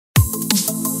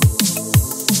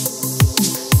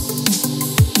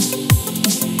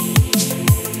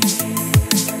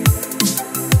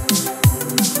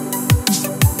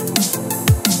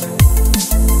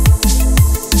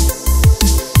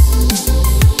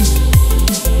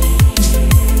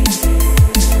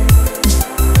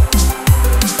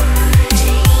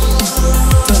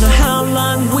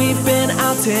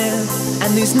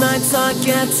nights are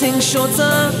getting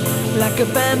shorter, lack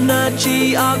of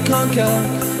energy I'll conquer.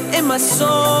 In my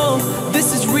soul,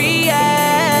 this is real.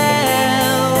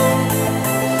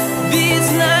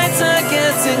 These nights are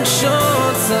getting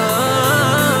shorter.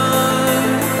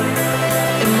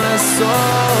 In my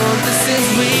soul, this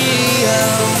is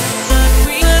real.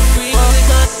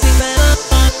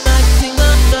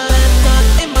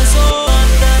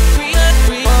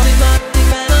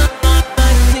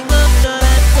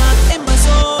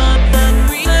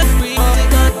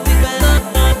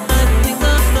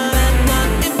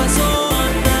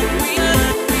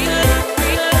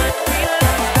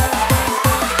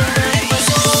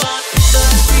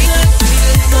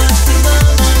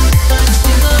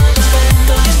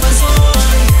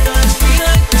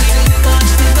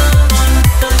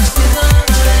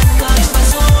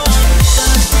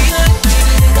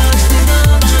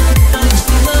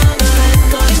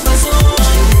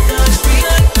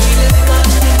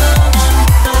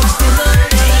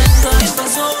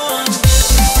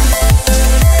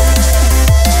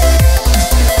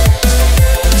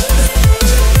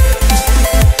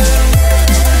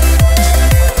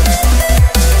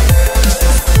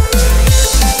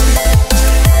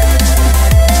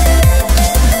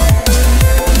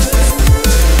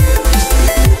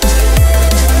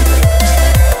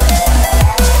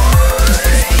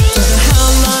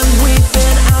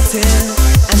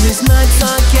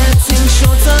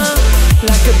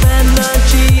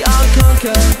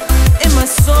 In my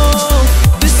soul,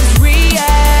 this is real.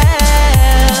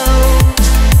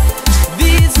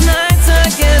 These nights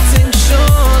are getting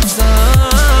shorter.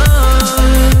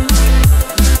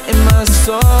 In my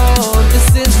soul, this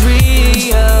is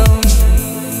real.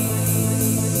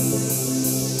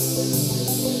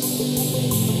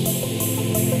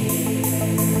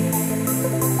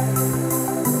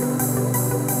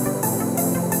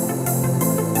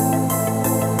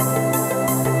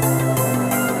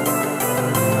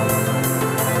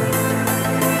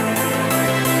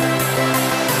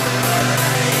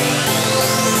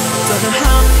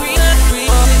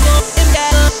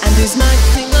 There's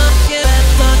nothing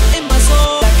in my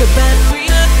soul, like a bad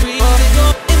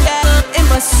in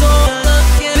my soul.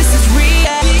 This is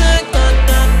real.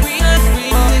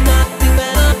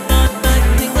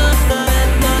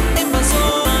 In my soul.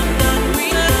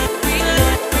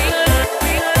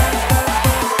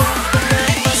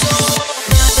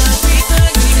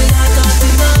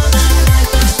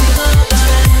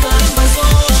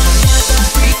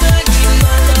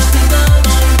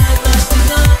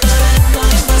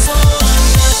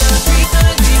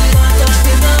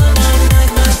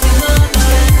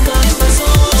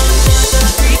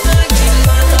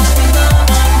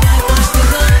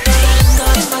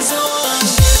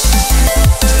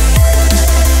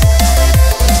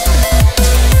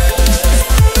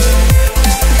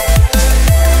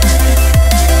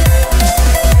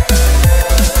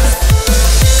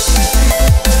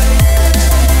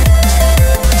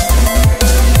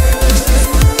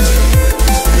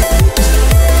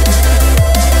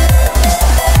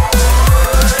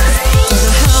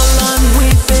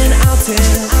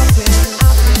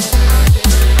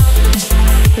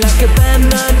 Like a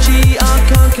energy I'll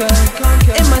conquer.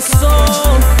 In my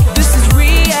soul, this is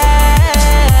real.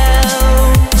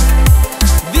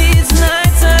 These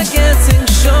nights are getting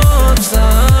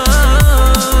shorter.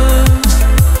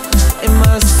 In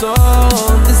my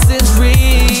soul.